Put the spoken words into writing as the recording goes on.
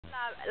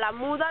La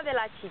muda de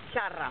la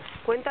chicharra.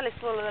 Cuéntales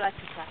todo lo de la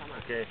chicharra,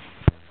 Mark. Okay.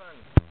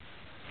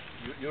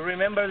 You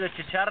remember the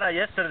chicharra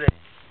yesterday?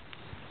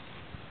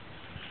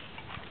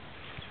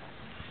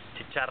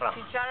 Chicharra.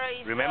 Chicharra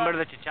is Remember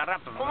the chicharra?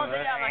 ¿Cómo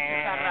se llama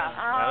chicharra?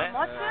 ¿Vale?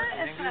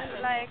 Mocha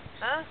is like...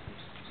 Huh?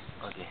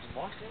 Okay.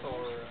 Moss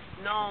or...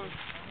 No.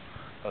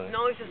 Okay.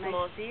 No, it's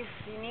moss.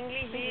 In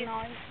English is...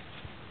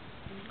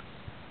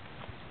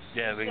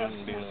 Yeah,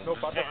 No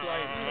butterfly.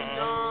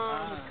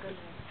 No.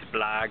 It's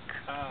black,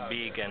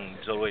 big, and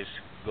it's always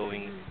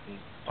going.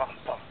 Pum,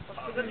 pum,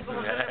 Los tipo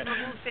que se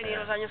reproducen y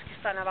los años que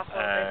están abajo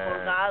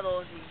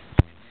colgados y...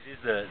 This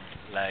is the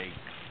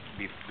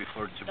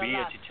before to be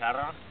a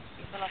chicharra.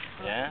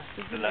 Yeah,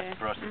 the last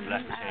process,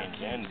 last change.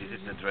 Yeah, and this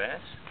is the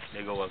dress.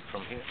 They go out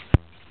from here.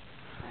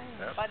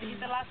 Yeah. But this is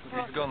the last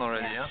process. It's gone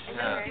already, yeah? Es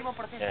el último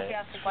proceso que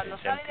hace. Cuando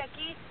sale de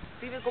aquí,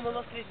 vive como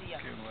 2-3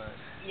 días.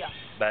 Yeah.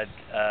 But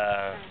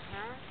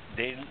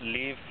they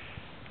live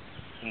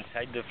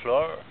inside the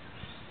floor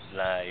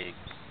like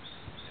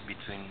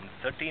between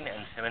 13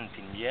 and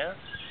 17 years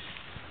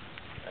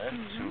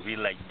to be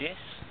like this.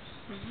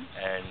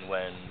 And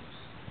when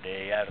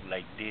they are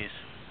like this,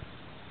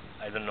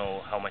 I don't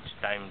know how much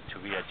time to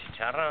be a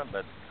chicharra,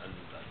 but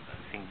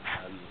I think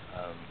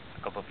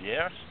a couple of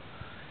years.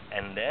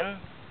 And then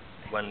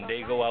when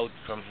they go out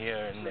from here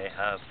and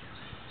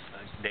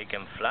they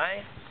can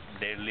fly,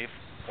 they live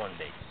 1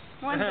 day.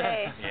 1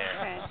 day.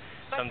 Yeah. Okay.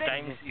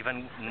 Sometimes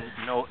even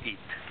no eat,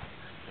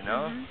 you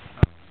know.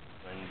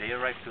 When they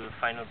arrive to the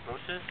final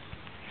process,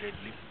 they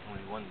live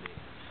only 1 day.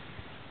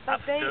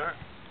 But After,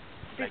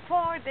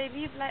 before they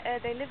live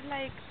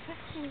like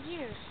 15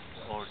 years.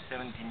 or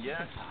 17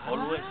 years,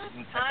 always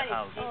inside the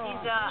house. This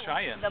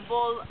is the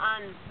ball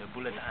ant. The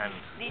bullet ant.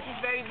 This is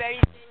very, very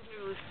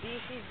dangerous.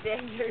 This is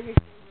dangerous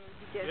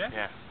because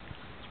Yeah,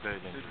 it's very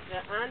dangerous.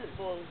 the ant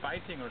ball.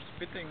 Biting or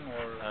spitting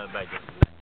or... Biting.